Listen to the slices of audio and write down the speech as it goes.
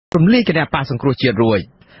รมลีกันเนี่ยป่าสังครูเจียรวย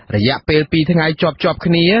ระยะเปลปีทั้งไงจอบ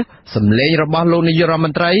គ្នាสำเร็จระบอบโลกนิยมมั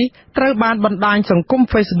นไตรตระบานบรรดาสังคม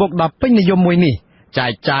Facebook ดับเป็นนิยมมวยนี่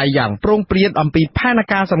จ่ายอย่างโปร่งเปลี่ยนอำปีแพนา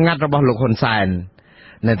การสำงัดระบอบโลกคนแสน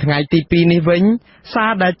ในทั้งไงตีปีนี้เว้นซา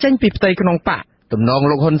ได้เจ้งปีเตยขนมปะตุ่มนองโ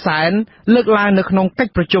ลกคนแสนเลิกลายในขนมกัด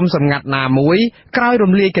ประชุมสำงัดนามวยกลายรว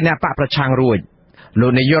มเลียกันเนี่ยป่าประชางรวยโล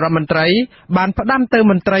กนิยมมันไตรบานพระดำเติม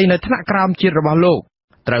มันไตรในธนกรามจีระบอบโลก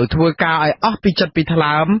เตาทัวกาไอออปีจัดปีทล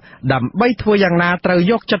ามดำใบทัวอย่างนาเตา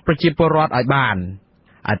ยกจัดประจีปรอดไอบาน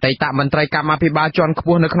อาไตตะมันไตรกรรมอภิบาลจรขบ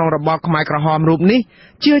วนในขนมระบอบขมายกระหอมรูปนี้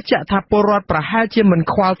เชื่อจะทับปรอดประหารเชื่อมัน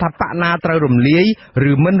ควาลทับปะนาเตารมเลี้ยหรื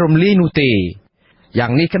อมันรมเลี้ยนูเตอย่า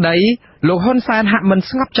งนี้ก็ได้โลกฮอนแซนหักมันส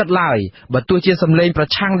งับจัดลายบัดตัวเชื่อสำเร็จประ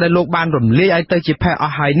ชังได้โลกบานรมเลี้ยไอเตยจีแพอา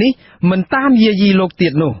หายนี้มันตามเยียโลกเตี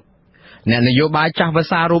ยนนูแนวนโยบายจากภา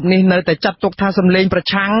ษารูปนี้เนยแต่จัดตกทางสำเร็จประ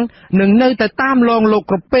ชังหนึ่งเนยแต่ตามลองโลก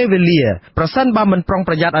กรบเปเวเลียประสันบามันปรองป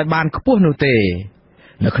ระหยัดไอบานขปุ่นนูเต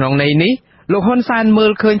ในขนมในนี้โลกฮอนซานเมิ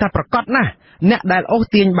ลเคยทับประกอบนะเนได้โอ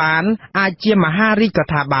เตียนบานอาเจียมหาริก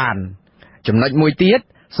ถาบานจำนวนมวยเตียด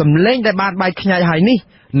สำเร็จได้บานใบขยายหายนี่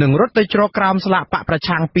หนึ่งรถไตโจรกรามสละปะประ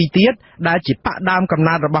ชังปีเตียดได้จิปะดามกำน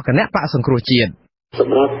าระบอกกันเนปะสังครูเจียนส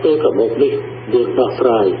ำหรับเต้กับมุกนี้เดือด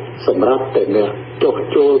ร้อนสำหรับแต่เนี่ยจก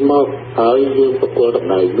โจมมากหายยืมประกวดแบบไ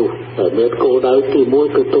หนลูกแต่เมื่อโกได้ที่มวย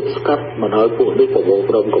คือตุกสกัดมันหายปวดนี่ผมวง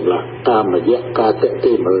รำกำลังตามมาเยอะการเตะ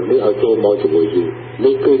ตีมันนี่เอาโจมอจมูกอยู่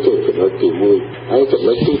นี่คือจุดจุดจีมวยไอ้จุดเ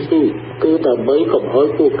ล็กที่คือแต่ไม่ของหาย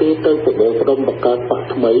ปวดที่เต้ผมวงรำประการปัด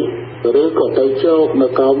ทำไมหรือก็เต้โจกใน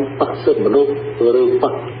การปัดเส้นมนุษย์หรือ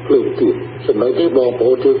ปัดกลุ่มตีสมัยที่บองโปร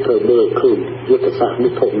ที่เธอเมื่อคืนยุทธศาสตร์นิ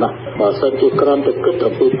ทงนะมาเส้นที่กรันจะขึ้นท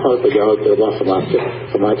ำปีพอยประโยชน์แต่ว่าสม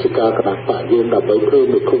าชิกากระดาษป่ายืนดับใบเพิ่ม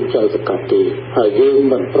ในคุ้มใจสกัดตีหายยืน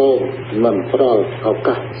มันโปร่งมันเปล่าเอาก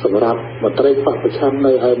ะสำหรับมันไตรปักประชันใน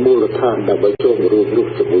ไอมูลธานดับใบโจมรูปลูก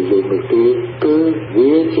จมูกยืนหนึ่งตีคือวิ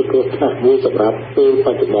จิตรขนาดมูสำหรับเป็น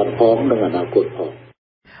ปัจจุบันพร้อมในอนาคตพร้อม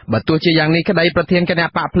บัดตัวเชียอย่างนี้ก็ได้ประเทศคณะ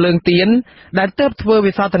ปะเพลิงเตียนได้เติบโต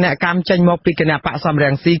วิสาธนกรรมจันมอกปีคณะปะสำแร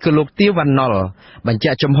งซีคือลูกตีวันนอลบัญเจ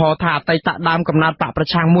จมหอธาไตตะดามกำนาปะประ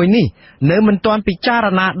ชางมวยนี่เนื้อมันตอนปิจาร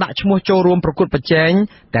ณาดัชมัวโจรวมประกุดประเจง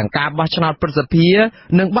แต่งการบัชนาดประสิทธิ์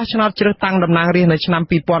หนึ่งบัชนาดเชื่อตั้งดำนางเรียนในชนาม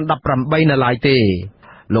ปีปอนดับปรำใบในลายเต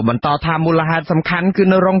โลบันต่อทามูลหะสำคัญคือ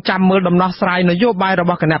ในรองจำเมื่อดำนอสายนโยบายระ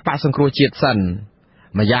บบคณะปะสังครูเจียดสัน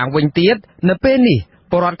มาอย่างวินเตียดในเป็นนี่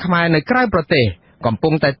ปรอดขมายในใกล้ประเทศกำป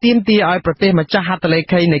งแต่เตรียมตีอ้อยประเทศมาจัดทะเล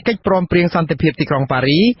ไข่ในกิจพร้อมเปลี่ยนสันติภาพที่กรุงปา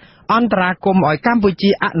รีสอันตรากรมอ้อยกัมพูชี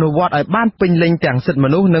อนุวัตอ้อยบ้านเป็นเล็งแต่งสิทธิม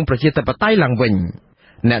นุษย์หนึ่งประชาธิปไตยหลังวิ่ง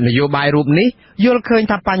แนวนโยบายรูปนี้ยลเคย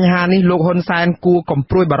ทำปัญหานี้โลกฮอนแซนกูกำ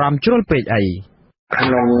ปลุยบารมจุลเปย์ไอข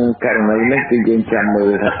นมการในเล็กจริงๆจำมือ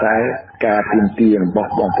ถ้าใช้การเตรียมเตียงบอก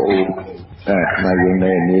ปูมาอย่าง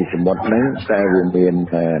ในสมมตินั้นแต่เรียน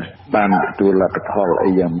บ้านตัวละกระทอลไอ้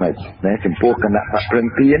ยังไงนะสมพวกคณะเรื่อง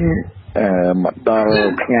เตียนมาตอน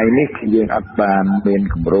ไงนี่ยังอัดบานเป็น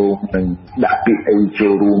กลุ่มโรงหนึ่งดักปีไอโจ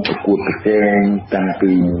รูมประกวดประเจงตั้ง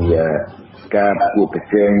ปีการประกวดประ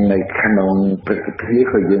เจงในขนมประสิทธิ์เ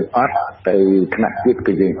ขายังอัดไปขณะที่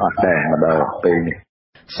ก็ยังอัดแต่มาดอเป็น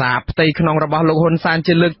สาบไตขนมระบาดโลกฮอนซานจ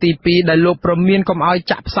ะเลือกตีปีได้โลกประเมียนกำอ้อย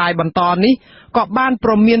จับทรายบรรตอนนี้ก็บ้านป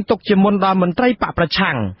ระเมียนตกจมนดอนมันไตรปะประ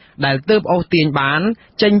ชังได้เติบเอาเตียนบาน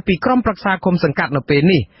เจงปีกรมปรักษาคมสังกัดนเป็น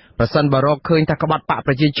นี่ประสันบารอกเคยทักบัดปะป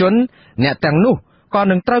ระชาชนเนี่ยแต่งนู่ก็ห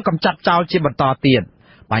นึ่งเติมกำจัดเจ้าจีบรรตอเตียน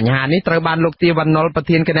ปัญหานี้เติมบานโลกเตียวันนอลประเ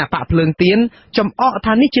ทียนกันเนี่ยปะเพลิงเตียนจำอ้อท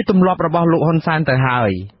านิจิตุมลอบระบาดโลกฮอนซานแต่หา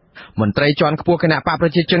ยมนตรีจวนขบวนคณะปะปร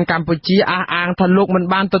ะชาชนกัมพูชีอ้างทันโลกมัน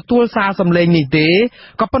บานตัวซาสำเร็จนี่เด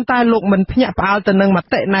ก็ปัญตายโลกมันพญาปาลตะนึงมา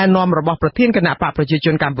เตะนายนอมระบบประเทศคณะปะประชาช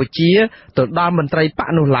นกัมพูชีตัวดอนมนตรีปะ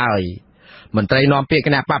นุลายมนตรีนอมเปียค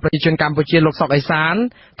ณะปะประชาชนกัมพูชีโลกสอกไอสาน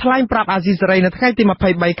ทลายปราบอาซิสไรในทั้งที่มาภั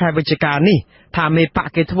ยใบคายวิจการนี่ทำให้ปะ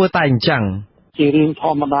เกทัวตายจังจีเรียนธร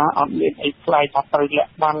รมดาอันเล็กไอ้คลายทับไปแหละ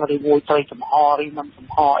บางรีโวยใจสมหอรีนำสม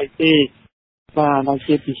หอไอ้ที่ในเ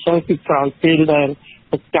ชียร์พิเศษที่กลายเป็นเลย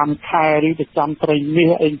ประจำคายหรือประจำตรีนี่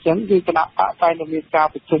เองฉันคือคณะปะไทยในอเมริกา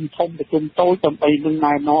ประชุมทมประชุมโต้จำไปหนึ่งน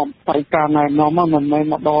ายน้อมไปการนายน้อมมันใน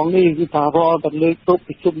มาดองนี่คือทารอแต่เลือกทุกป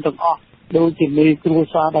ระชุมต่างอ้อโดยที่มีครู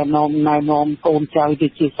ซาแต่น้อมนายน้อมโกนใจที่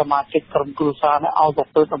จีสมาชิกกลุ่มครูซาเนี่ยเอาแต่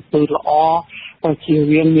ตัวตำตือละอ้อแต่เชียร์เ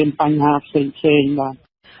วียนเวียนปัญหาเชิงๆนะ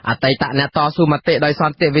อัตตะเนี่ยต่อสู้มาเตะโดยสั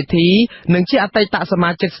นติวิธีหนึ่งที่อัตตะสมา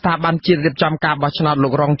ชิกสถาบันจีนเรียบจำการบัชนาลู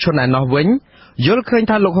กรองชนในนอร์เวย์ยลเคย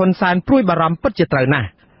ทาลูกฮอนซานปลุยบารมปัจจิตรนะ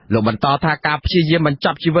โลกบรรทอทาการพิจารณาบรร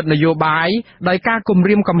จับชีวิตนโยบายโดยการกุม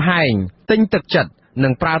ริมกำแหงติ้งตึกจัดห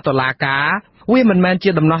นึ่งปราตลากาวิมันแมนเจี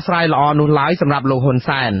ยดำนอสไรละอนุไลสำหรับโลกฮอนซ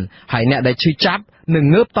านให้เนี่ยได้ชื่อจับหนึ่ง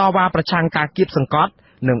เงือบต่อว่าประชังการกีบสังกัด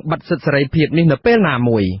និងបិទសិទ្ធិសេរីភាពនេះនៅពេលណា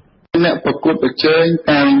មួយ អ្នកប្រកួតប្រជែង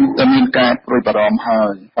តែងតែមានការព្រួយបារម្ភ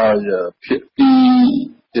ហើយភាគី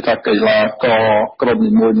ជាថាកីឡាករក្រុម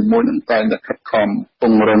នីមួយៗនឹងតែងតែខិតខំព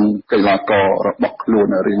ង្រឹងកីឡាកររបស់ខ្លួន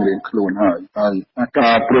រៀងៗខ្លួនហើយ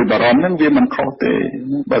ការព្រួយបារម្ភហ្នឹងវាមិនខុសទេ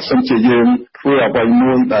បើសិនជាយើងធ្វើអ្វី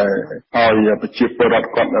មួយដែលឲ្យប្រជាពលរដ្ឋ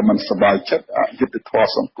គាត់មិនសប្បាយចិត្តអយុត្តិធ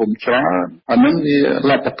ម៌សង្គមច្រើនអាហ្នឹងវា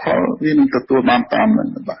លទ្ធផលវានឹងទទួលបានតាមហ្នឹង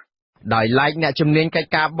បាទ ដោយឡែកអ្នកជំនាញកិច្ច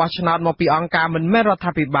ការបោះឆ្នោតមកពីអង្គការមិនមែនរដ្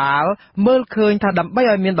ឋាភិបាលមើលឃើញថាដើម្បី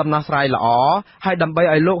ឲ្យមានដំណោះស្រាយល្អហើយដើម្បី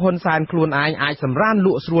ឲ្យលោកហ៊ុនសែនខ្លួនឯងអាចសម្រានល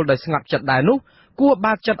ក់ស្រួលដោយស្ងប់ចិត្តដែរនោះគួរ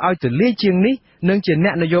បើកចិត្តឲ្យទូលាយជាងនេះនិងជាអ្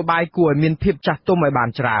នកនយោបាយគួរឲ្យមានភាពចាស់ទុំឲ្យបាន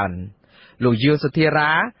ច្រើនលោកយាវសុធា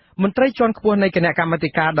រាមន្ត្រីជាន់ខ្ពស់នៃគណៈកម្មាធិ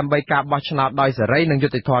ការដើម្បីការបោះឆ្នោតដោយសេរីនិងយុ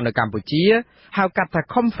ត្តិធម៌នៅកម្ពុជាហៅកាត់ថា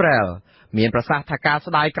Khmer មានប្រសាសន៍ថាការ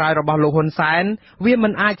ស្ដាយក្រោយរបស់លោកហ៊ុនសែនវាមិ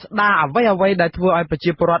នអាចស្ដារអ្វីៗដែលធ្វើឲ្យប្រ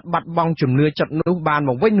ជាពលរដ្ឋបាត់បង់ជំនឿចិត្តនោះបាន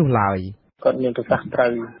មកវិញនោះឡើយ គាត់មានប្រសាសន៍ត្រូ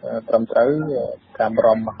វត្រឹមត្រូវការប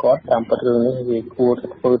រំរបស់គាត់តាមពិតរឿងនេះវាគួរ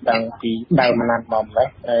ធ្វើតាំងពីដើមណាស់មកម្លេះ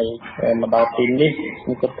ហើយមកដល់ទីនេះខ្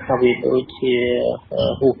ញុំគិតថាវាដូចជា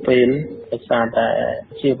ហួសពេលដោយសារតែ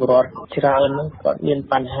ជាពលរដ្ឋច្រើនគាត់មាន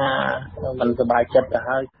បញ្ហាមិនសប្បាយចិត្តទៅ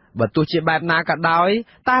ហើយ បើទោះជាបែបណាក៏ដោយ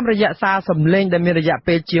តាមរយៈសារសម្លេងដែលមានរយៈ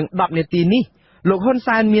ពេលជាង10នាទីនេះលោកហ៊ុន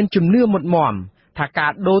សែនមានជំនឿមុតមមថាកា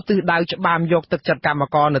រដូរទិសដៅច្បាមយកទឹកចិត្តកម្ម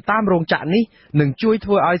ករនៅតាមរោងចក្រនេះនឹងជួយ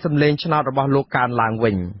ធ្វើឲ្យសម្លេងឆ្នោតរបស់លោកកើនឡើង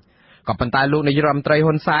វិញក៏ប៉ុន្តែលោកនាយរដ្ឋមន្ត្រី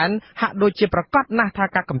ហ៊ុនសែនហាក់ដូចជាប្រកាសណាស់ថា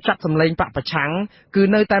ការកម្ចាត់សម្លេងបកប្រឆាំងគឺ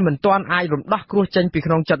នៅតែមិនទាន់អាចរំដោះគ្រោះចេញពី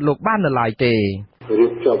ក្នុងចិត្តលោកបាននៅឡើយទេ រៀ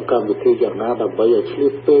បចំកម្មវិធីយ៉ាងណាដើម្បីឲ្យឆ្លៀ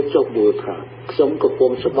តពេលចុះមូលដ្ឋានខ្ញុំកំពុ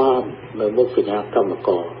ងច្បាមនៅមុខសញ្ញាកម្ម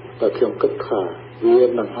ករតែខ្ញុំគិតថាវា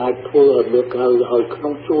នឹងអាចធ្វើឲ្យលើកឲ្យក្នុ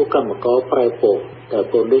ងជួរកម្មករប្រែប្រួលតែ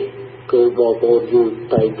ពេលនេះគឺបងប្អូនយល់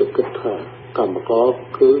តែទៅគិតថាកម្មករ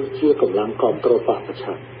គឺជាកម្លាំងគ្រប់គ្រងបកប្រ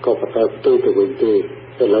ឆាំងក៏ប៉ុន្តែផ្ទុយទៅវិញទេឥ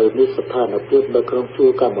ឡូវនេះស្ថានភាពនៅក្នុងជួរ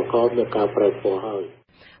កម្មករមានការប្រែប្រួលហើយ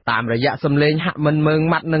តាមរយៈសម្លេងហាក់មិនមើង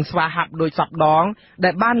ម៉ាត់និងស្វាហាប់ដោយសពដងដែ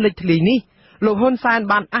លបានលេចធ្លីនេះលោកហ៊ុនសែន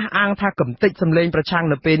បានអះអាងថាកំតិចសម្លេងប្រឆាំង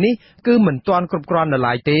នៅពេលនេះគឺមិនទាន់គ្រប់គ្រាន់នៅ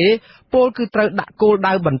ឡើយទេពលគឺត្រូវដាក់គោល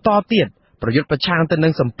ដៅបន្តទៀតប្រយុទ្ធប្រឆាំងទៅនឹ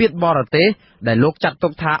ងសម្ពាធបរទេសដែលលោកចាត់ទុ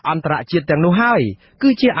កថាអន្តរជាតិទាំងនោះហើយគឺ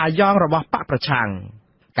ជាអាយ៉ងរបស់បកប្រឆាំង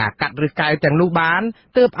ការកាត់ឫសកែវទាំងនោះបាន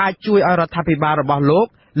ទើបអាចជួយឲ្យរដ្ឋាភិបាលរបស់លោក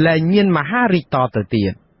លែងមានមហារីកតទៅទៀ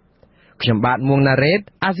តខ្ញុំបាទមួងណារ៉េត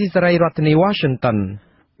អាស៊ីសេរីរដ្ឋធានី Washington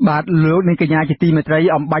បាទលោកនាងកញ្ញាជាទីមេត្រី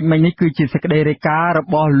អំបញ្ញមិញនេះគឺជាសេចក្តីរាយការណ៍រ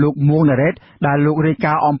បស់លោកមួងណារ៉េតដែលលោករាយ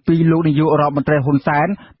ការណ៍អំពីលោកនាយករដ្ឋមន្ត្រីហ៊ុនសែន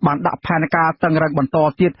បានដាក់ផែនការតឹងរ៉ឹងបន្ត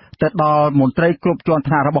ទៀតទៅដល់មន្ត្រីគ្រប់ជាន់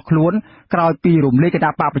ថ្នាក់របស់ខ្លួនក្រោយពីរំលាយគណៈ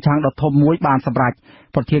បកប្រឆាំងដ៏ធំមួយបានសម្រេច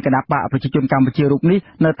ប្រធានគណៈបកប្រជាជនកម្ពុជារូបនេះ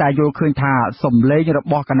នៅតែយល់ឃើញថាសម្លេងរ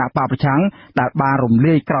បស់គណៈបកប្រឆាំងដែលបានរំ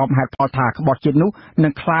លាយក្រោមហេតុផលថាក្បត់ជាតិនោះនឹ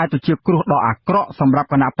ងក្លាយទៅជាគ្រោះដ៏អាក្រក់សម្រាប់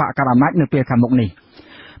គណៈបកកណ្ដាលអំណាចនៅពេលខាងមុខនេះ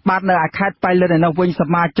បាទនៅខេត្តបៃលិននៅវិញស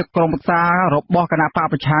មាជិកក្រុមប្រឹក្សារបស់គណៈបក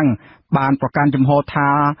ប្រឆាំងបានប្រកាន់ជំហរថា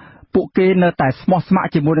ពួកគេនៅតែស្មោះស្ម័គ្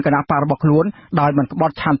រជាមួយនឹងគណៈបករបស់ខ្លួនដោយមិនក្ប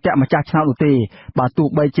ត់ឆន្ទៈម្ចាស់ឆ្នោតនោះទេបើទោះ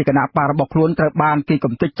បីជាគណៈបករបស់ខ្លួនត្រូវបានគេ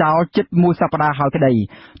កំទេចចោលជិតមួយសប្តាហ៍ហើយក្តី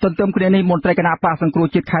ទន្ទឹមគ្នានេះមន្ត្រីគណៈបកសង្គ្រោះ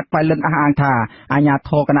ជាតិខេត្តបៃលិនអះអាងថាអាជ្ញា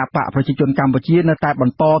ធរគណៈបកប្រជាជនកម្ពុជានៅតែប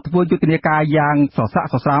ន្តធ្វើយុទ្ធនាការយ៉ាងសស្រាក់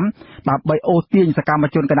សស្រាំដើម្បីអូសទាញសកម្ម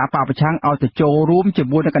ជនគណៈបកប្រឆាំងឲ្យទៅចូលរួមជា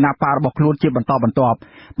មួយនឹងគណៈបករបស់ខ្លួនជាបន្តបន្ទាប់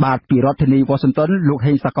បាទពីរដ្ឋធានី Washington លោក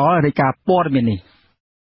ហេងសកលរាយការណ៍ព័ត៌មាននេះ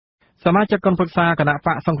សមាជិកក្រុមប្រឹក្សាគណៈប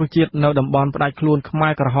កសង្គ្រោះជាតិនៅតំបន់ផ្ដាច់ខ្លួនខ្មែ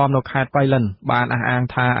រក្រហមនៅខេត្តបៃលិនបានអះអាង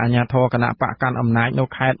ថាអាជ្ញាធរគណៈបកកាន់អំណាចនៅ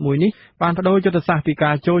ខេត្តមួយនេះបានបដូរយុទ្ធសាស្ត្រពី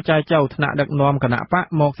ការចូលចែកចៅថ្នាក់ដឹកនាំគណៈបក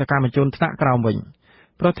មកសកម្មជនថ្នាក់ក្រោមវិញ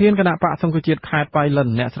ប្រធានគណៈបកសង្គ្រោះជាតិខេត្តបៃលិន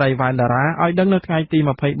អ្នកស្រីវ៉ែនតារាឲ្យដឹងនៅថ្ងៃទី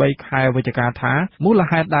23ខែវិច្ឆិកាថាមូល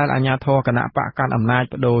ហេតុដែលអាជ្ញាធរគណៈបកកាន់អំណាច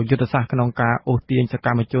បដូរយុទ្ធសាស្ត្រក្នុងការអូសទាញសក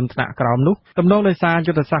ម្មជនថ្នាក់ក្រោមនោះទំនងដោយសារ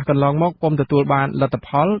យុទ្ធសាស្ត្រកន្លងមកពុំទទួលបានលទ្ធផ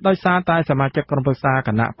លដោយសារតែសមាជិកក្រុមប្រឹក្សាគ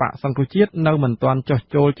ណៈបកសង្គ្រោះជាតិនៅមិនទាន់ចុះ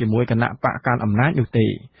ចូលជាមួយគណៈបកកាន់អំណាចនោះទេ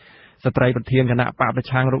ស្ត្រីប្រធានគណៈបកប្រ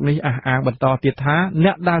ឆាំងរូបនេះអះអាងបន្តទៀតថាអ្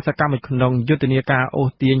នកដែលសកម្មក្នុងយុទ្ធនាការអូ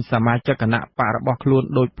សទាញសមាជិកគណៈបករបស់ខ្លួន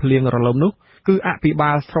ដោយភ្លៀងរលំនោះគឺអភិ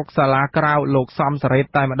បាលស្រុកសាឡាក្រៅលោកសំសរ៉េត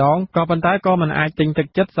តែម្ដងក៏ប៉ុន្តែក៏មិនអាចទិញទឹក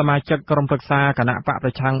ចិត្តសមាជិកក្រុមប្រឹក្សាគណៈបកប្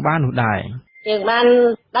រឆាំងបាននោះដែរ យើងបាន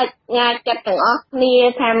ដាច់ញ៉ាចិត្តទាំងអស់គ្នា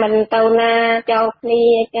ថាមិនទៅណាចោលគ្នា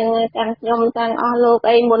ចឹងទាំងខ្ញុំទាំងអស់លោក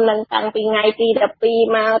អីមុននឹងតាំងពីថ្ងៃទី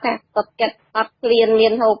12មកថាគាត់ចិត្តអត់ឃ្លានមា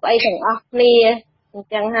នហូបអីទាំងអស់គ្នាអញ្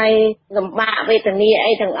ចឹងហើយលំបាកវេទនា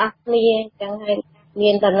អីទាំងអស់គ្នាអញ្ចឹងហើយមា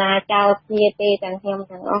នតាណាចោលគ្នាទេទាំងខ្ញុំ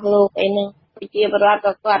ទាំងអស់លោកអីហ្នឹងជាបរិវត្ត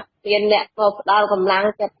ក៏គាត់មានអ្នកក៏ផ្ដល់កម្លាំង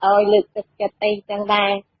ចិត្តឲ្យលើកទឹកចិត្តអីចឹងដែ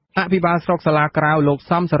រ អភិបាលស្រុកសាលាក្រៅលោក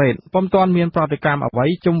សំសរ៉េតពុំទាន់មានប្រតិកម្មអ្វី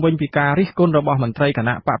ជុំវិញពីការរិះគន់របស់មន្ត្រីគ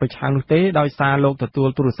ណៈបកប្រឆាំងនោះទេដោយសារលោកទទួល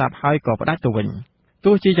ទូរស័ព្ទហើយក៏ផ្ដាច់ទៅវិញ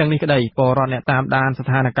ទោះជាយ៉ាងនេះក្តីពលរដ្ឋអ្នកតាមដានស្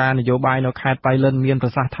ថានភាពនយោបាយនៅខេត្តបៃលិនមានប្រ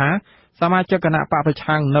សាសន៍ថាសមាជិកគណៈបកប្រ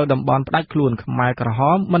ឆាំងនៅតំបន់ផ្ដាច់ខ្លួនខ្មែរក្រហ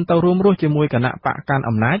មមិនទៅរួមរស់ជាមួយគណៈបកកាន់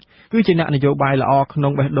អំណាចគឺជាអ្នកនយោបាយល្អក្នុ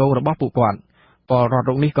ងបេះដូងរបស់ពួកគាត់ពលរដ្ឋ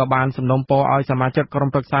រូបនេះក៏បានសំណូមពរឲ្យសមាជិកក្រុម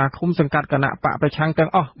ប្រឹក្សាឃុំសង្កាត់គណៈបកប្រឆាំងទាំង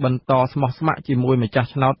អស់បន្តស្មោះស្ម័គ្រជាមួយម្ចាស់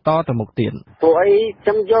ឆ្នោតតទៅមុខទៀតពួកអីខ្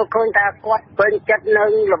ញុំយល់ឃើញថាគាត់ពេញចិត្តនៅ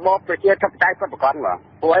របបប្រជាធិបតេយ្យគាត់ប្រកបមក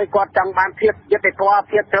ពួកអីគាត់ចង់បានភាពយុត្តិធម៌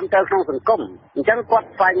ភាពត្រឹមត្រូវក្នុងសង្គមអញ្ចឹងគាត់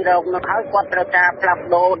ស្វែងរកនៅហើយគាត់ត្រូវការផ្លាស់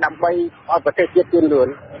ប្ដូរដើម្បីឲ្យប្រទេសជាតិជឿនលឿន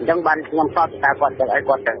អញ្ចឹងបានខ្ញុំសោកថាគាត់ចង់ឲ្យ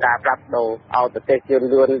គាត់ត្រូវការផ្លាស់ប្ដូរឲ្យប្រទេសជឿន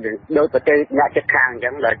លឿនដោយប្រទេសអ្នកជិតខាងអញ្ចឹ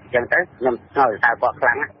ងដល់អញ្ចឹងទៅខ្ញុំស្គាល់ថាគាត់ខ្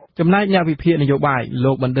លាំងណាស់ចំណែកអ្នកវិភាគនយោបាយ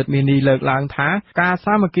លោកបណ្ឌិតមានីលើកឡើងថាការ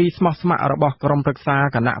សាមគ្គីស្មោះស្ម័គ្ររបស់ក្រុមប្រឹក្សា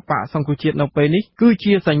គណៈបកសង្គ្រោះជាតិនៅពេលនេះគឺ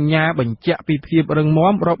ជាសញ្ញាបញ្ជាក់ពីភាពរឹង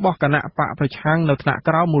មាំរបស់គណៈបកប្រឆាំងនៅថ្នាក់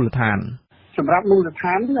ក្រោមមូលដ្ឋានសម្រាប់មូលដ្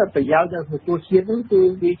ឋានប្រយោជន៍ដល់ប្រជាជាតិនោះគឺ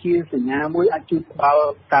វាជាសញ្ញាមួយអាចជួយផ្ដល់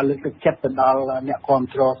ការលើកទឹកចិត្តទៅដល់អ្នកគ្រប់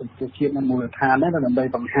គ្រងសង្គមជាតិនៅមូលដ្ឋានដែរដើម្បី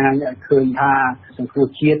បង្ហាញឲ្យឃើញថាសង្គម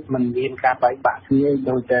ជាតិមិនមានការបែកបាក់គ្នា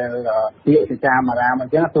ដោយតែពាក្យចចាមអារាមអ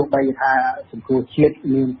ញ្ចឹងទោះបីថាសង្គមជាតិ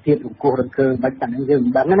មានភាពរង្គោះរង្គើមិនតែនឹងយើងមិ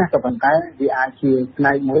នដឹងណាក៏ប៉ុន្តែវាអាចជាផ្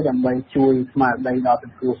នែកមួយដើម្បីជួយស្មារតីដល់ស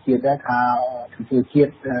ង្គមជាតិដែរថាសង្គមជា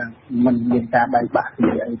តិមិនមានការបែកបាក់គ្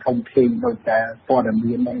នាអីធំធេងដោយតែព័ត៌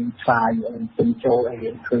មានអីផ្សាយពេញចូលឲ្យរៀ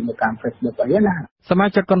នឃើញនៅតាម Facebook អីណាសមា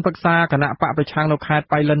ជិកគណៈប្រឹក្សាគណៈបកប្រឆាំងនៅខេត្ត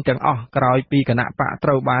បៃលិនទាំងអស់ក្រោយពីគណៈបកត្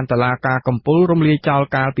រូវបានតុលាការកំពូលរំលាយចោល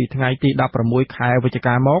កាលពីថ្ងៃទី16ខែវិច្ឆិ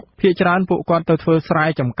កាមកភាគច្រើនពួកគាត់ទៅធ្វើស្រែ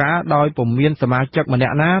ចម្ការដោយពុំមានសមាជិកម្នា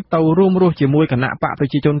ក់ណាទៅរួមរស់ជាមួយគណៈបកប្រ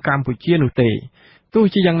ជាជនកម្ពុជានោះទេទោះ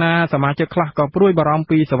ជាយ៉ាងណាសមាជិកខ្លះក៏ព្រួយបារម្ភ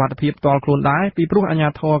ពីសុវត្ថិភាពផ្ទាល់ខ្លួនដែរពីព្រោះអាជ្ញា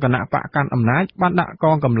ធរគណៈបកកាន់អំណាចបានដាក់ក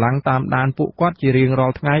ងកម្លាំងតាមដានពួកគាត់ជារៀងរា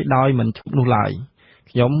ល់ថ្ងៃដោយមិនឈប់នោះឡើយ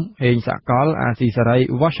ខ្ញុំហេងសកលអាស៊ីសេរី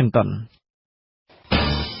Washington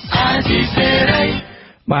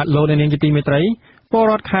បាទលោកនាងជាទីមេត្រីពល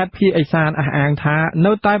រដ្ឋខេត្តភៀកឦសានអះអាងថា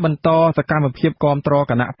នៅតែបន្តសកម្មភាពគាំទ្រ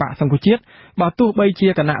គណៈបកសង្គ្រោះជាតិបើទោះបីជា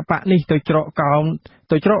គណៈបកនេះទៅច្រកក្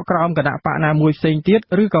រោមគណៈបកណាមួយផ្សេងទៀត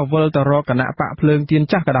ឬក៏វិលទៅរកគណៈបកភ្លើងទៀន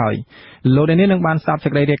ចាស់ក៏ដោយលោកនាងនឹងបានស្ដាប់សេ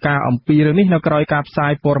ចក្តីរាយការណ៍អំពីរឿងនេះនៅក្រោយការផ្សា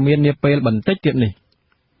យព័ត៌មាននាពេលបន្តិចទៀតនេះ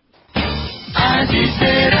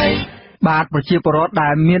បាទប្រជាពលរដ្ឋដែ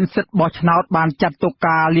លមានសិទ្ធិបោះឆ្នោតបានចាត់ទុក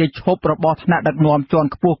ការលាឈប់របស់ថ្នាក់ដឹកនាំជាន់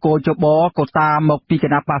ខ្ពស់គោចបកូតាមកពីគ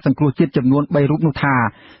ណៈបកសង្គ្រោះជាតិចំនួន3រូបនោះថា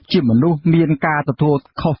ជាមនុស្សមានការទទួល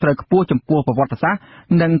ខុសត្រូវខ្ពស់ចំពោះប្រវត្តិសាស្ត្រ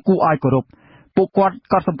និងគួរឲ្យគោរពពួកគាត់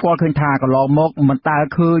ក៏សម្គាល់ឃើញថាកន្លងមកមិនដែល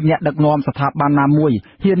ឃើញអ្នកដឹកនាំស្ថាប័នណាមួយ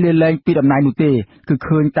ហ៊ានលាលែងពីតំណែងនោះទេគឺ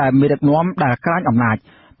ឃើញតែមេដឹកនាំដែលក្រាញអំណាច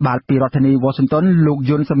បាទពីរដ្ឋធានី Washington លោក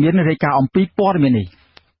យុនសមៀនរាយការណ៍អំពីព័ត៌មាននេះ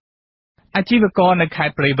អាជីវករនៅខេ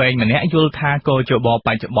ត្តព្រៃវែងម្នាក់យល់ថាកោជបប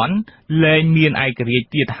ច្ចុប្បន្នលែងមានឯករាជ្យ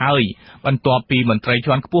ទៀតហើយបន្ទាប់ពីមន្ត្រី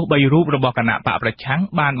ជាន់ខ្ពស់3រូបរបស់គណៈបកប្រឆាំង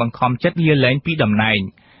បានបង្ខំចិត្តលាលែងពីតំណែង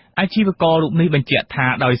អាជីវកររូបនេះបញ្ជាក់ថា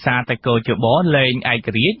ដោយសារតែកោជបលែងឯក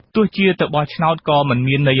រាជ្យទោះជាទៅបោះឆ្នោតក៏មិន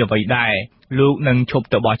មានន័យអ្វីដែរលោកនឹងឈប់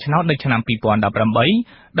ទៅបោះឆ្នោតនៅឆ្នាំ2018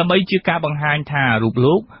ដើម្បីជាការបង្ហាញថារូប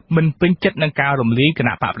លោកមិនពេញចិត្តនឹងការរំលាយគ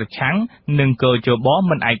ណៈបកប្រឆាំងនិងកោជប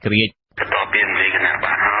មិនឯករាជ្យ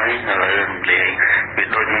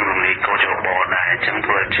ចឹង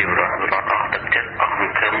ធ្វើជីវរដ្ឋអស់ទឹកចិត្តអស់ស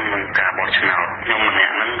ង្ឃឹមនឹងការបោះឆ្នោតខ្ញុំម្នា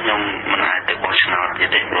ក់ហ្នឹងខ្ញុំមិនអាចទៅបោះឆ្នោត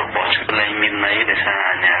ទេព្រោះបោះឆ្នោតលែងមានន័យដោយសារ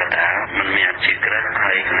អាជ្ញាកណ្ដាលមិនមានអភិក្រិត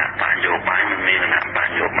ហើយគណៈបញ្ញោបាយមិនមានគណៈប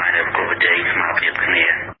ញ្ញោបាយដែលប្រកបជ័យស្មារតីគ្នា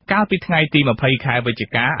កាលពីថ្ងៃទី20ខែវិច្ឆិ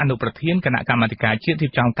កាអនុប្រធានគណៈកម្មាធិការជាតិរៀ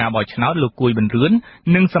បចំការបោះឆ្នោតលោកគួយប៊ុនរឿន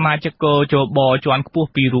និងសមាជិកកោជបជាន់ខ្ពស់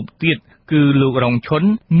2រូបទៀតគឺលោករងឈុន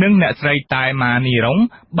និងអ្នកស្រីតែម៉ានីរង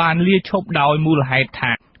បានលាឈប់ដោយមូលហេតុ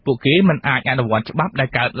ថាពួកគេមិនអាចអនុវត្តច្បាប់ដែល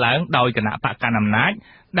កើតឡើងដោយគណៈបកកណ្ដាលអំណាច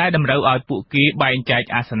ដែលតម្រូវឲ្យពួកគេបែងចែក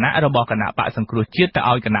អាសនៈរបស់គណៈបកសង្គ្រោះជាតិទៅ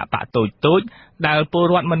ឲ្យគណៈបកតូចដែលពល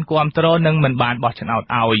រដ្ឋមិនគាំទ្រនិងមិនបានបោះឆ្នោត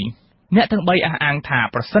ឲ្យអ្នកទាំង3អះអាងថា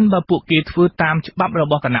ប្រសិនបើពួកគេធ្វើតាមច្បាប់រ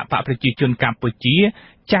បស់គណៈបកប្រជាជនកម្ពុជា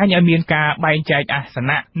ចែងឲ្យមានការបែងចែកអាស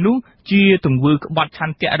នៈនោះជាទង្វើក្បត់ឆ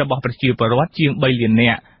ន្ទៈរបស់ប្រជាពលរដ្ឋជាង3លាន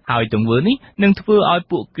នាក់ហើយទង្វើនេះនឹងធ្វើឲ្យ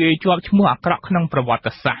ពួកគេជាប់ឈ្មោះអាក្រក់ក្នុងប្រវត្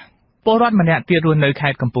តិសាស្ត្រពលរដ្ឋម្នាក់ទៀតរស់នៅខេ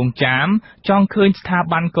ត្តកំពង់ចាមចង់ឃើញស្ថា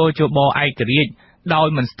ប័នកោជបឯករាជ្យដោយ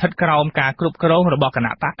មិនស្ថិតក្រោមការគ្រប់គ្រងរបស់គ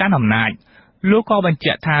ណៈបកកាន់អំណាចលោកក៏បញ្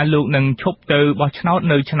ជាក់ថាលោកនឹងឈប់ទៅបោះឆ្នោត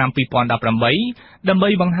នៅឆ្នាំ2018ដើម្បី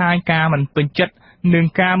បង្ហាញការមិនពេញចិត្តនិង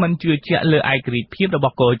ការមិនជឿជាក់លើឯករាជ្យភាពរប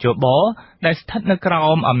ស់កោជបដែលស្ថិតនៅក្រោ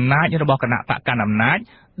មអំណាចរបស់គណៈបកកាន់អំណាច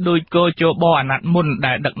ដោយគោជបអាណត្តិមុន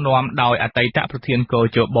ដែលដឹកនាំដោយអតីតប្រធានគោ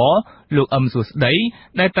ជបលោកអឹមសុស្ដី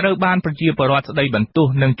ដែលត្រូវបានប្រជាពលរដ្ឋស្ដីបន្ទោស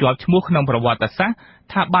និងជាប់ឈ្មោះក្នុងប្រវត្តិសាស្ត្រ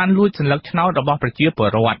ថាបានលួចសញ្ញាឆ្នោតរបស់ប្រជាពល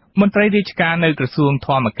រដ្ឋមន្ត្រីរាជការនៅក្រសួងធ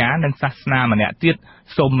ម្មការនិងសាសនាម្នាក់ទៀត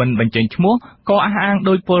សូមមិនបញ្ចេញឈ្មោះក៏អះអាង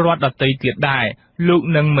ដោយពលរដ្ឋដទៃទៀតដែរលោក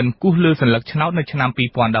នឹងមិនគូសលើសញ្ញាឆ្នោតនៅឆ្នាំ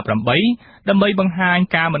2018ដើម្បីបង្ហាញ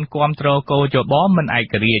ការមិនគាំទ្រគោជបមិនឯ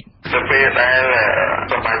ករាជ្យទៅពេលដែល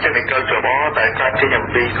សមាជិកនៃគោជបតែកើតចេញអំ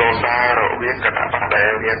ពីកោសាររវាងគណៈបកដែ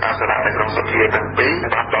លមានអសនៈនៅក្នុងសភាទាំងពីរ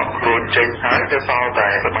បានដកខ្លួនចេញហើយទៅសល់តែ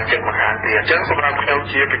សមាជិកម្ខាងទៀតអញ្ចឹងសម្រាប់ខ្ញុំ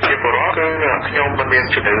ជាប្រជាពលរដ្ឋគឺខ្ញុំមិនមាន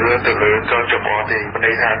ជំនឿទៅលើគោជបទេមាន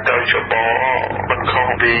ន័យថាគោជបមិនខុស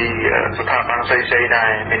ពីស្ថាប័នផ្សេងៗដែ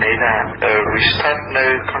រមានន័យថាវាស្ថិតនៅ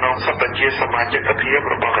ក្នុងសព្វជាសមាជិកភាព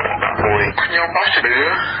របស់គណៈបកមួយខ្ញុំអស់ជំនឿ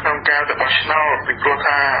ក្នុងការទៅបោះឆ្នោតពីព្រោះ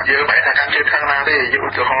ថាយើងមិនថាកាន់ជឿខាងណាទេយើង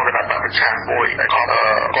ឧទាហរណ៍គណៈបកប្រឆាំងមួយដែលគាត់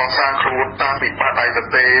កសាងខ្លួនតាំងពីបាត់ដៃទៅ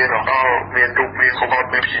ទេរហូតមានរូបមានខុសមាន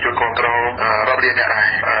ប្រជាជនគ្រប់គ្រងរាប់លានអ្នកដែរ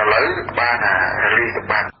ឥឡូវបានរីក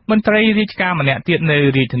បានមន្ត្រីរាជការម្នាក់ទៀតនៅ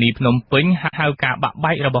រាជធានីភ្នំពេញហៅការបាក់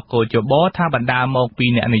បែករបស់គោជបថាបណ្ដាលមកពី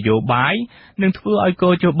អ្នកនយោបាយនឹងធ្វើឲ្យគោ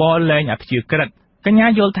ជបលែងអព្យាក្រឹតកញ្ញា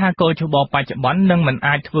យល់ថាគោជបបច្ចុប្បន្ននឹងមិន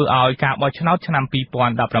អាចធ្វើឲ្យការបោះឆ្នោតឆ្នាំ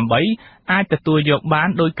2018អាចទទួលយកបាន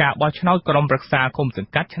ដោយការបោះឆ្នោតក្រុមប្រឹក្សាឃុំស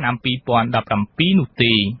ង្កាត់ឆ្នាំ2017នោះ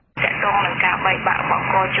ទេការបែកបាក់របស់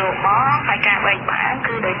កោជបហើយការបែកបាក់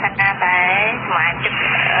គឺដោយសារតែសមាជិក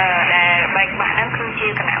ដែលបែកបាក់ហ្នឹងគឺជា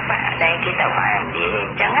គណៈបកដែលគេទៅបាននិយាយអ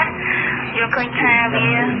ញ្ចឹងណាយល់ឃើញថាវា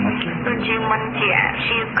ដូចជាមិនជាអា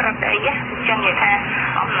ជីវក្រឹតអីណាអញ្ចឹងនិយាយថា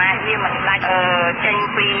អំណាចវាមិនដាច់ចេញ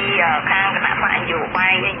ពីខាងគណៈបកនយោបា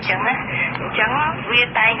យអីអញ្ចឹងណាអញ្ចឹងវា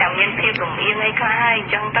តែងតែមានភាពរំអៀងអីខ្លះហើយអ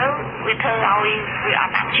ញ្ចឹងទៅវាធ្វើឲ្យវាអ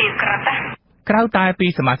ត់អាជីវក្រឹតណាក្រៅតែពី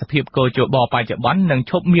សមាជិកគោជបបច្ចុប្បន្ននឹង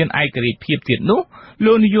ឈប់មានឯករាជ្យភាពទៀតនោះ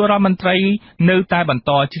លោកនាយករដ្ឋមន្ត្រីនៅតែបន្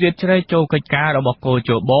តជ្រៀតជ្រែកចូលកិច្ចការរបស់គោ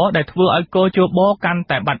ជបដែលធ្វើឲ្យគោជបកាន់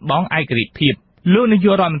តែបាត់បង់ឯករាជ្យភាពលោកនាយ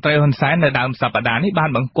ករដ្ឋមន្ត្រីហ៊ុនសែននៅដើមសប្តាហ៍នេះបាន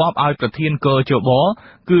បង្គាប់ឲ្យប្រធានគោជប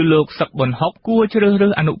គឺលោកសឹកប៊ុនហុកគួរជ្រើសរើ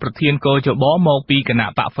សអនុប្រធានគោជបមកពីគណៈ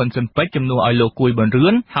បកហ្វុនស៊ុនពេជ្រជំនួសឲ្យលោកគួយប៊ុនរឿ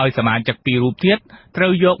នហើយសមាជិកពីររូបទៀតត្រូ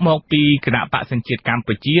វយកមកពីគណៈបកសញ្ជាតិកម្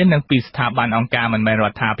ពុជានិងពីស្ថាប័នអង្គការមិនមែនរ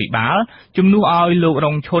ដ្ឋាភិបាលជំនួសឲ្យលោករ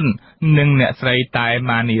ងឈុននិងអ្នកស្រីតែ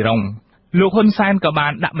ម៉ានីរងលោកហ៊ុនសែនក៏បា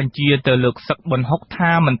នដាក់បញ្ជាទៅលោកសឹកប៊ុនហុក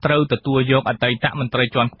ថាមិនត្រូវទទួលយកអតីតមន្ត្រី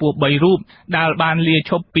ជាន់ខ្ពស់3រូបដែលបានលា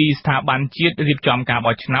ឈប់ពីស្ថាប័នជាតិរៀបចំការ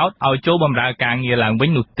បោះឆ្នោតឲ្យចូលបម្រើការងារឡើងវិញ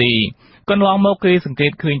នោះទេកន្លងមកគេសង្កេ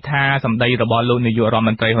តឃើញថាសម្ដីរបស់លោកនាយករដ្ឋម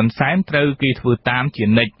ន្ត្រីហ៊ុនសែនត្រូវគេធ្វើតាមជា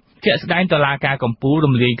និច្ចជាក់ស្ដែងតុលាការកំពូល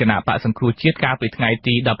រំលាយគណៈបកសង្គ្រោះជាតិកាលពីថ្ងៃ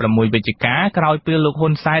ទី16វិច្ឆិកាក្រោយពេលលោកហ៊ុ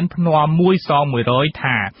នសែនភ្នាល់មួយសង100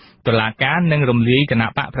ថាតុលាការនឹងរំលាយគណៈ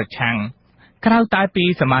បកប្រឆាំងក្រៅតែពី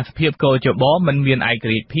សមាជិកគោជបមិនមានឯក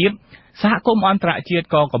រាជ្យភាពសហគមន៍អន្តរជាតិ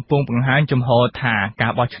ក៏កំពុងបង្ហាញជំហរថាកា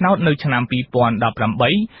របោះឆ្នោតនៅឆ្នាំ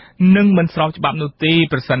2018នឹងមិនស្របច្បាប់នោះទេ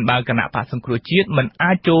ប្រសិនបើគណៈបកសង្គ្រោះជាតិមិន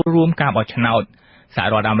អាចចូលរួមការបោះឆ្នោតសហ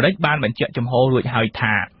រដ្ឋអាមេរិកបានបញ្ជាក់ជំហររួចហើយ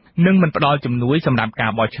ថានឹងមិនផ្ដល់ជំនួយសម្រាប់កា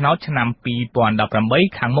របោះឆ្នោតឆ្នាំ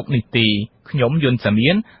2018ខាងមុខនេះទេខ្ញុំយុនសាមៀ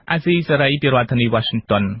នអាស៊ីសេរីពីរដ្ឋធានី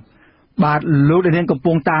Washingtonបាទលោកនាងកំ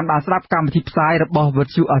ពុងតាមដានស្ដាប់កម្មវិធីផ្សាយរបស់វិ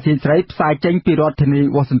ទ្យុអាស៊ីសេរីផ្សាយចេញពីរដ្ឋធានី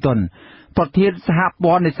Washington ប្រធានសហ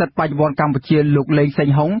ព័ន្ធនិស្សិតបច្ចុប្បន្នកម្ពុជាលោកលេងសេង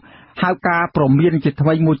ហុងហៅការព្រមានជាថ្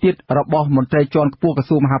មីមួយទៀតរបស់មន្ត្រីជាន់ខ្ពស់ក្រ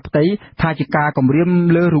សួងមហាផ្ទៃថាជាការគម្រាម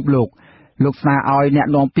លើរូបលោកស្នើឲ្យអ្នក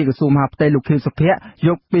នាំពាក្យក្រសួងមហាផ្ទៃលោកខៀវសុភ័ក្រយ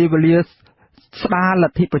កពេលវេលាស្ដារល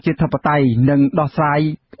ទ្ធិប្រជាធិបតេយ្យនិងដោះស្រាយ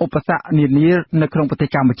ឧបសគ្គនានានៅក្នុងប្រទេស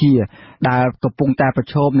កម្ពុជាដែលកំពុងតែប្រ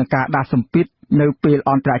ឈមនឹងការដាក់សម្ពាធនៅពេល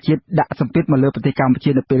អន្តរជាតិដាក់សម្ពាធមកលើប្រទេសកម្ពុ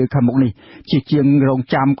ជានៅពេលខាងមុខនេះជាជាងរង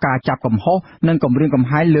ចាំការចាប់កំហុសនិងគម្រាមកំ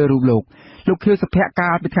ហែងលើរូបលោកខៀវសុភ័ក្រកា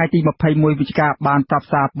លពីថ្ងៃទី21វិច្ឆិកាបានប្រាប់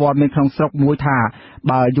សារព័ត៌មានក្នុងស្រុកមួយថា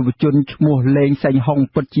បើយុវជនឈ្មោះលេងសេងហុង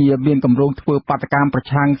ពិតជាមានគម្រោងធ្វើបាតកម្មប្រ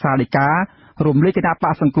ឆាំងសាលដីការំលែកគណៈប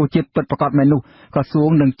កសង្គ្រោះជាតិពិតប្រាកដមែននោះក្រសួង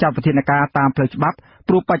នឹងចាត់វិធានការតាមផ្លូវច្បាប់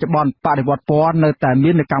ព្រោះបច្ចុប្បន្នបដិវត្តពណ៌នៅតែ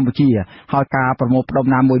មាននៅកម្ពុជាហើយការប្រមូលផ្ដុំ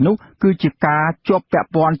ណាមួយនោះគឺជាការជាប់ពាក់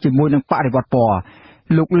ព័ន្ធជាមួយនឹងបដិវត្តពណ៌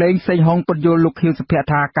លោកលេងសេងហុងពន្យល់លោកខៀវសុភ័ក្រ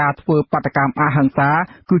ថាការធ្វើបាតកម្មអហិង្សា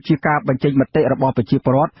គឺជាការបញ្ចេញមតិរបស់ប្រជាព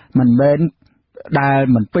លរដ្ឋមិនមែនដែល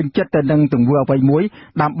មិនពេញចិត្តទៅនឹងទង្វើអ្វីមួយ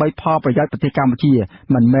ដើម្បីផលប្រយោជន៍ប្រទេសកម្ពុជា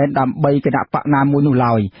មិនមែនដើម្បីគណៈបកណាមួយនោះ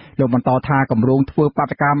ឡើយលោកបន្តថាគម្រោងធ្វើបា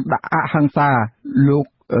តកម្មដាក់អហិង្សា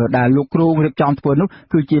ដែលលោកគ្រូរៀបចំធ្វើនោះ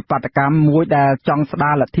គឺជាបាតកម្មមួយដែលចង់ស្ដា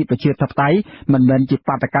រលទ្ធិប្រជាធិបតេយ្យមិនមែនជា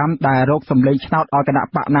បាតកម្មដែលរកសម្លេងឆ្នោតឲ្យគណៈ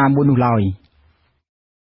បកណាមួយនោះឡើយ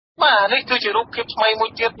បាទនេះគឺជារូបភាពថ្មីមួយ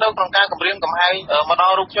ទៀតនៅក្នុងការគម្រាមកំហែងមកដ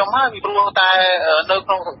ល់រូបខ្ញុំហើយពីព្រោះតែនៅ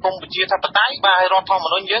ក្នុងសង្គមប្រជាធិបតេយ្យបាទរដ្ឋធម្ម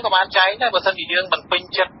នុញ្ញយើងក៏បានចែងដែរបើសិនជាយើងមិនពេញ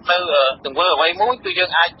ចិត្តនៅទង្វើអ្វីមួយគឺយើង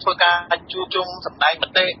អាចធ្វើការជួបជុំសម្ដែងម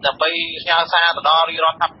តិដើម្បីផ្ញើសារទៅដល់រាជរ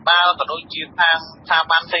ដ្ឋាភិបាលក៏ដូចជាខាងស្ថា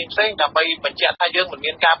ប័នផ្សេងៗដើម្បីបញ្ជាក់ថាយើងមិន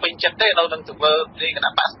មានការពេញចិត្តទេនៅនឹងទង្វើនៃគ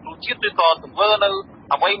ណៈបក្សប្រជាជាតិឬក៏ទង្វើនៅ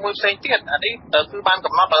អ្វីមួយផ្សេងទៀតអានេះគឺបាន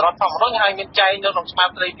កំណត់ដោយរដ្ឋធម្មនុញ្ញហើយមានចែងនៅក្នុងច្បា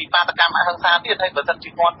ប់ស្តីពីបាតកម្មអហិង្សាទៀតហើយបើសិនជា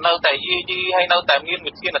គាត់នៅតែយាយីហើយនៅតែមាន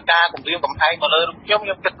វិធានការគម្រាមកំហែងមកលើរូបខ្ញុំ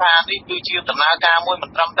គិតថានេះគឺជាដំណើរការមួយមិន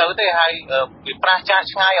ត្រឹមត្រូវទេហើយវាប្រឆាំង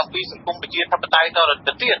ឆ្ងាយអំពីសង្គមប្រជាធិបតេយ្យ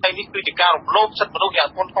ទៅទៀតហើយនេះគឺជាការរំលោភសិទ្ធិមនុស្សយ៉ាង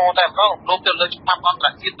ធ្ងន់ធ្ងរតែម្ដងរំលោភទៅលើច្បាប់អន្តរ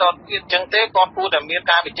ជាតិទៅទៀតអញ្ចឹងទេគាត់គួរតែមាន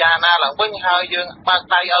ការពិចារណាឡើងវិញហើយយើងបើក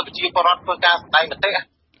ដៃឲ្យប្រជាពលរដ្ឋធ្វើការស្ដែងមតិ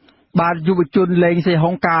បាទយុវជនលេងសេហុ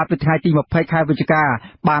ងការពីថ្ងៃទី20ខែវិច្ឆិកា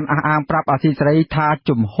បានអះអាងប្រាប់អាស៊ីសេរីថា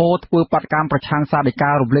ជំហរធ្វើបដកម្មប្រឆាំងសាធិកា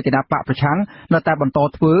ររំលែកគណៈបកប្រឆាំងនៅតែបន្ត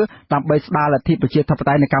ធ្វើដើម្បីស្ដារលទ្ធិប្រជាធិប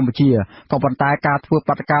តេយ្យនៅកម្ពុជាក៏ប៉ុន្តែការធ្វើ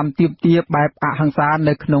បដកម្មទាមទារបែបអហិង្សា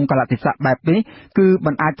នៅក្នុងកលតិស័កបែបនេះគឺ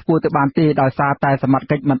មិនអាចធ្វើទៅបានទេដោយសារតែសមត្ថ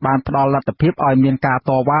កិច្ចមិនបានផ្ដល់លទ្ធភាពឲ្យមានការ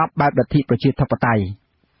តវ៉ាបែបលទ្ធិប្រជាធិបតេយ្យ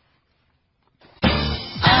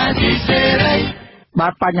បា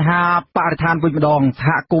ទបញ្ហាបរិស្ថានវិញម្ដងសហ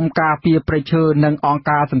គមន៍ការពារព្រៃឈើនិងអង្គ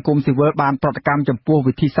ការសង្គមស៊ីវិលបានប្រតិកម្មចំពោះ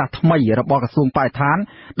វិធីសាស្ត្រថ្មីរបស់ក្រសួងបរិស្ថាន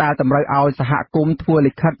ដែលតម្រូវឲ្យសហគមន៍ធ្វើ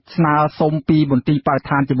លិខិតស្នើសុំពីមន្ទីរបរិស្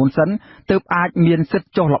ថានជាមុនសិនទើបអាចមានសិទ្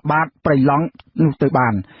ធិចុះល្បាតព្រៃឡង់នោះទៅបា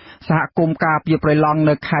នសហគមន៍ការពារព្រៃឡង់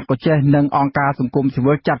នៅខេត្តកោះចេះនិងអង្គការសង្គមស៊ី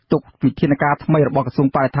វិលចាត់ទុកវិធានការថ្មីរបស់ក្រសួង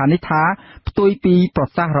បរិស្ថាននេះថាផ្ទុយពីប្រ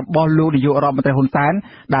សាសន៍របស់លោកនាយករដ្ឋមន្ត្រីហ៊ុនសែន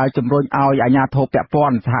ដែលជំរុញឲ្យអាជ្ញាធរពាក់ព័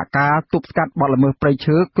ន្ធសហការទប់ស្កាត់បទល្មើសព្រៃ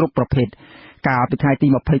ឈើគ្រប់ប្រភេទកាលពីថ្ងៃទី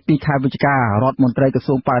22ខែវិច្ឆិការដ្ឋមន្ត្រីក្រ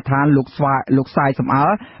សួងបរិស្ថានលោកសាយសំអ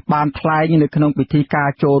ល់បានថ្លែងនៅក្នុងពិធីការ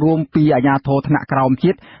ចូលរួមពីអាជ្ញាធរថ្នាក់ក្រោម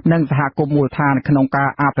ជាតិនិងសហគមន៍មូលដ្ឋានក្នុងការ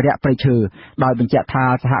អភិរក្សព្រៃឈើដោយបញ្ជាក់ថា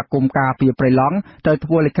សហគមន៍ការពារព្រៃឡង់ត្រូវ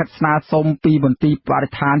ធ្វើលិខិតស្នើសុំពីមន្ទីរបរិ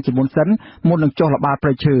ស្ថានជាមុនសិនមុននឹងចុះល្បាតព្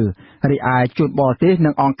រៃឈើរីឯជនបរទេស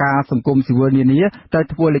និងអង្គការសង្គមស៊ីវិលនានាត្រូវ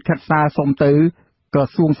ធ្វើលិខិតស្នើសុំទៅក្រ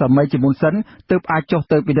សួងសម័យជាមុនសិនទើបអាចចុះ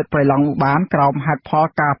ទៅពិនិត្យព្រៃឡង់បានក្រោមហេតុផល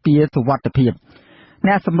ការពារសុវត្ថិភាព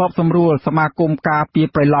អ្នកសម្របសម្រួលសមាគមការពារ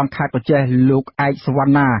ព្រៃឡង់ខេត្តកោះចេះលោកឯកសវ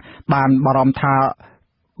ណ្ណាបានបារម្ភថា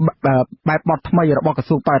បែបបទថ្មីរបស់ក្រ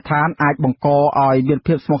សួងបរិស្ថានអាចបង្កឲ្យមាន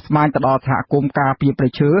ភាពស្មុគស្មាញទៅដល់សហគមន៍ការពារព្រៃ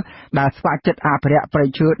ឈើដែលស្ម័គ្រចិត្តអភិរក្សព្រៃ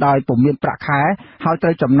ឈើដោយពុំមានប្រាក់ខែហើយត្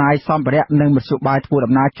រូវចំណាយសម្ភារៈនិងមធ្យោបាយធ្វើ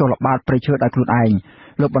ដំណើរចុះល្បាតព្រៃឈើដោយខ្លួនឯង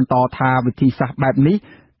លោកបន្តថាវិធីសាស្ត្របែបនេះ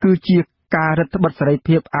គឺជាការរឹតបន្តឹងសេរី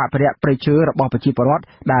ភាពអភិរក្សព្រៃឈើរបស់ប្រជាពលរដ្ឋ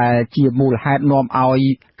ដែលជាមូលហេតុនាំឲ្យ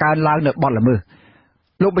កើនឡើងនៅបទល្មើស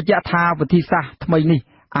លោកបញ្ជាក់ថាវិធីសាស្ត្រថ្មីនេះ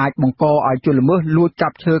អាចបង្កឲ្យជនល្មើសលួចកា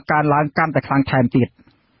ប់ឈើកើនឡើងកាន់តែខ្លាំងថែមទៀត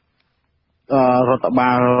រដ្ឋបា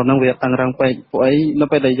លនឹងវាតឹងរឹងពេកពួកអីនៅ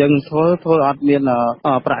ពេលដែលយើងធ្វើអត់មាន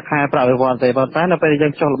ប្រាក់ខែប្រាក់វិវត្តទេប៉ុន្តែនៅពេលដែលយើ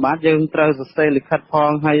ងចុះល្បាតយើងត្រូវសរសេរលិខិតផង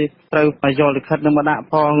ហើយត្រូវបញ្ចូលលិខិតនឹងមកដាក់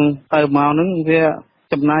ផងទៅមកនឹងវា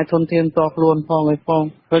ចំណាយធនធានតខ្លួនផងអីផង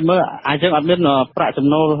ឃើញមើលអាចយើងអត់មានប្រាក់ចំ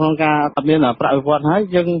ណូលក្នុងការអត់មានប្រាក់វិវត្តហើយ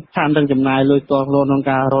យើងខានទាំងចំណាយលុយតខ្លួនក្នុង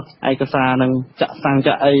ការរត់ឯកសារនឹងចាក់សាំង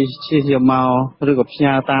ចាក់អីជិះយកមកឬក៏ផ្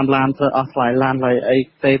ញើតាមឡានត្រូវអស់ថ្លៃឡានហើយអី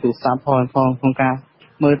ទេទូរស័ព្ទផងក្នុងការ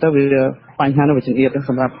មើលទៅវាបញ្ហានេះវាចង្អៀត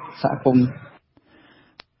សម្រាប់សហគមន៍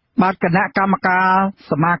បាទគណៈកម្មការ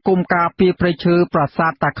សមាគមការពារព្រៃឈើប្រាសា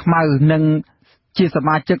ទតាខ្មៅនិងជាស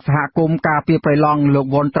មាជិកសហគមន៍ការពារព្រៃឡង់លោក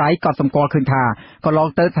វ៉ុនត្រៃក៏សម្គាល់ឃើញថាកន្លង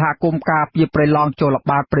ទៅសហគមន៍ការពារព្រៃឡង់ចូលល្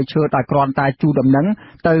បាតព្រៃឈើដោយគ្រាន់តែជូនដំណឹង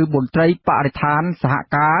ទៅមន្ត្រីបរិស្ថានសហ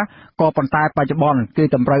ការក៏ប៉ុន្តែបច្ចុប្បន្នគឺ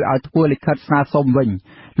តម្រូវឲ្យធ្វើលិខិតស្នើសុំវិញ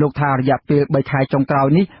លោកថារយៈពេល3ខែចុងក្រោយ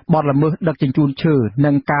នេះបទល្មើសដឹកជញ្ជូនឈើ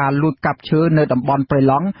និងការលួចកាប់ឈើនៅតំបន់ព្រៃ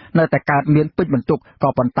ឡង់នៅតែកើតមានពេញបន្ទុកក៏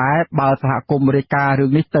ប៉ុន្តែបើសហគមន៍រាយការណ៍រឿ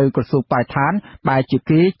ងនេះទៅក្រសួងបរិស្ថានបែរជា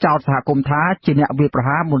គេចោទសហគមន៍ថាជាអ្នកវាយប្រ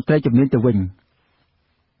ហារមន្ត្រីជំនាញទៅវិញ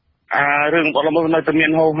រឿងបទល្មើសនៅតែមាន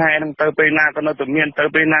ហូរហែនឹងទៅពេលណាក៏នៅតែមានទៅ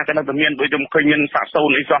ពេលណាក៏នៅតែមានដូចខ្ញុំឃើញមានសាកសូន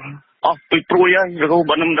អីសោះអស់ពីព្រួយហើយឬ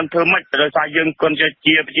បើមិនដឹងធ្វើម៉េចដោយសារយើងគន់ជា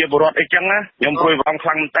ប្រជាពលរដ្ឋអីចឹងណាខ្ញុំព្រួយបារម្ភខ្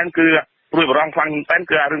លាំងមែនតើគឺព្រួយបារម្ភខ្លាំងមែនតើ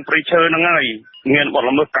គឺអារឿងព្រៃឈើហ្នឹងហើយមានបទ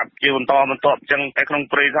ល្មើសកាប់ជាបន្តបន្ទាប់ចឹងតែក្នុង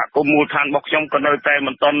ព្រៃសហគមន៍មូលដ្ឋានរបស់ខ្ញុំក៏នៅតែ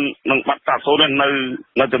មិនទាន់នឹងបាត់សាកសូន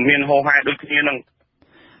នៅតែមានហូរហែដូចគ្នាហ្នឹង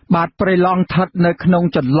បាទព្រៃឡង់ស្ថិតនៅក្នុង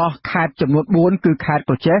ចន្លោះខេត្តចំនួន4គឺខេត្ត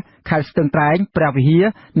កោះចេះខេត្តស្ទឹងត្រែងព្រះវិហារ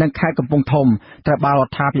និងខេត្តកំពង់ធំត្រូវបានរ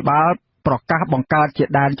ដ្ឋាភិបាល ប្រកាសបង្កើតជា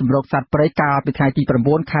ដែនជម្រកសត្វព្រៃកាលពីថ្ងៃទី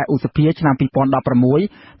9 ខែឧសភាឆ្នាំ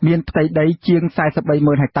2016មានផ្ទៃដីជាង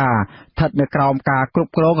43,000 ហិកតាស្ថិតនៅក្រោមការគ្រ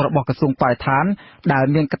ប់គ្រងរបស់ក្រសួងបរិស្ថានដែល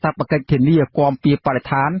មានកាតព្វកិច្ចធានាគាំពារបរិស្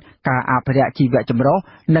ថានការអភិរក្សជីវៈចម្រុះ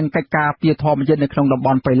និងកិច្ចការពារធម្មជាតិនៅក្នុងតំប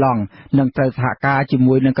ន់ព្រៃឡង់និងត្រូវសហការជា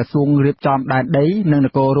មួយនឹងក្រសួងរៀបចំដែនដីនិងន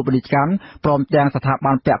គររូបនីយកម្មព្រមទាំងស្ថា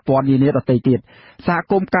ប័នពាក់ព័ន្ធនានាដទៃទៀតសហ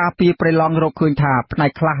គមន៍ការពារព្រៃឡង់រកឃើញថាផ្នែក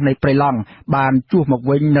ខ្លះនៃព្រៃឡង់បានជួសមក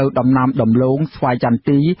វិញនៅដំណាំដំឡូងស្វាយចន្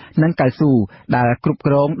ទីនិងកៅស៊ូដែលគ្រប់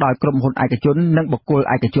គ្រងដោយក្រុមហ៊ុនឯកជននិងបុគ្គល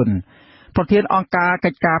ឯកជនប្រធានអង្គការ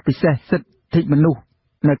កិច្ចការពិសេសសិទ្ធិមនុស្ស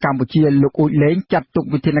នៅកម្ពុជាលោកអ៊ូចលេងចាត់ទុក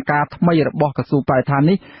វិធានការថ្មីរបស់ក្រសួងបរិស្ថាន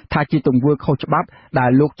នេះថាជាទង្វើខុសច្បាប់ដែ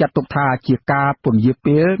លលោកចាត់ទុកថាជាការពន្យា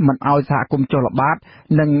ពេលមិនឲ្យសហគមន៍ចុះល្បាត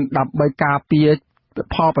និងដើម្បីការពារ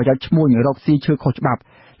ផលប្រយោជន៍ឈ្មួញរកស៊ីឈើខុសច្បាប់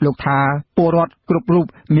លោកថាពលរដ្ឋគ្រប់រូប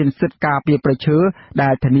មានសិទ្ធិការពារព្រៃឈើដែ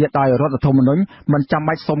លធានាដោយរដ្ឋធម្មនុញ្ញមិនចាំ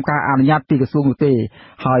បាច់សុំការអនុញ្ញាតពីក្រសួងនោះទេ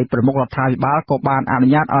ហើយប្រមុខរដ្ឋាភិបាលក៏បានអនុ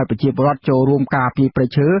ញ្ញាតឲ្យប្រជាពលរដ្ឋចូលរួមការពារព្រៃ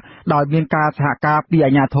ឈើដោយមានការសហការពីអា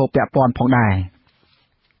ជ្ញាធរពាក់ព័ន្ធផងដែរ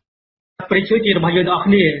ព្រៃឈើជារបស់យើងទាំងអស់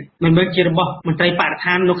គ្នាមិនមែនជារបស់មន្ត្រីបរិស្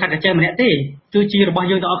ថានលោកខេត្តកាចេម្នាក់ទេគឺជារបស់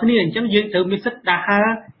យើងទាំងអស់គ្នាអញ្ចឹងយើងត្រូវមានសិទ្ធិដាហើរ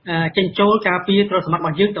ចេញចូលការពារទ្រព្យសម្បត្តិរប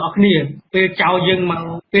ស់យើងទាំងអស់គ្នាពេលចោលយើងមក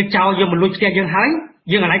លួចផ្ទះយើងហើយ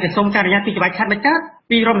យើងឥឡូវទៅសុំការអនុញ្ញាតពីច្បាប់ខេត្តមិនកើត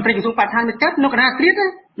ពីរដ្ឋមន្ត្រីក្រសួងបរិស្ថានមិនកើតនៅគណៈគ្រា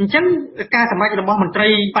អញ្ចឹងការសម្រេចរបស់មន្ត្រី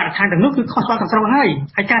បរិស្ថានទាំងនោះគឺខុសច្បាប់ទាំងស្រុងហើយ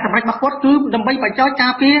ការសម្រេចរបស់គាត់គឺដើម្បីបញ្ចោចកា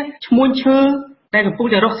រពារឈ្មួញឈើដែលកំពុង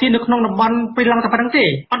តែរកស៊ីនៅក្នុងតំបន់ព្រៃឡង់តែប៉ុណ្្នឹងទេ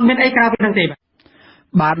អត់មានអីក្រៅពីហ្នឹងទេ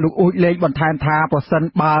បាទលោកអ៊ូចលេងបន្ថែមថាប្រសិន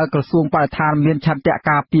បើក្រសួងបរិស្ថានមានឆន្ទៈ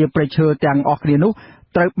ការពារព្រៃឈើទាំងអស់គ្នានោះ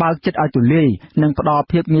ត្រូវបើកចិត្តឲ្យទូលាយនិងផ្ដល់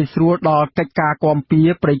ភាពងាយស្រួលដល់កិច្ចការគាំពារ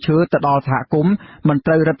ព្រៃឈើទៅដល់សហគមន៍មិន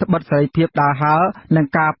ត្រូវរឹតបន្តឹងសេរីភាពដើរហើរនិង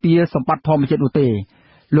ការពារសម្បត្តិធម្មជាតិនោះទេ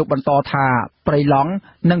លោកបន្តថាព្រៃឡង់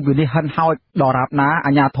និងវិនិច្ឆ័យហិនហោចដរាបណា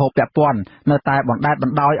អាជ្ញាធរពាក់ព័ន្ធនៅតែបណ្តែតប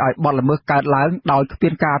ណ្តោយឲ្យបទល្មើសកើតឡើងដោយគ្មា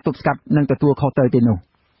នការទប់ស្កាត់និងទទួលខុសត្រូវទេនោះ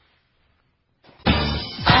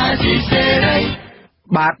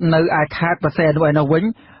បាទនៅឯខេត្តបរសៃអនុឯនោះវិញ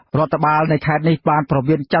រដ្ឋបាលនៃខេត្តនេះបានប្រ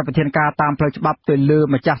មានចាត់វិធានការតាមផ្លូវច្បាប់ទៅលើ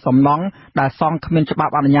ម្ចាស់សំណង់ដែលសង់គ្មានច្បា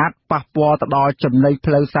ប់អនុញ្ញាតប៉ះពាល់ទៅដល់ចំណី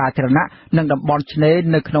ផ្លូវសាធារណៈនិងតំបន់ឆ្នេរ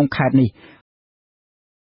នៅក្នុងខេត្តនេះ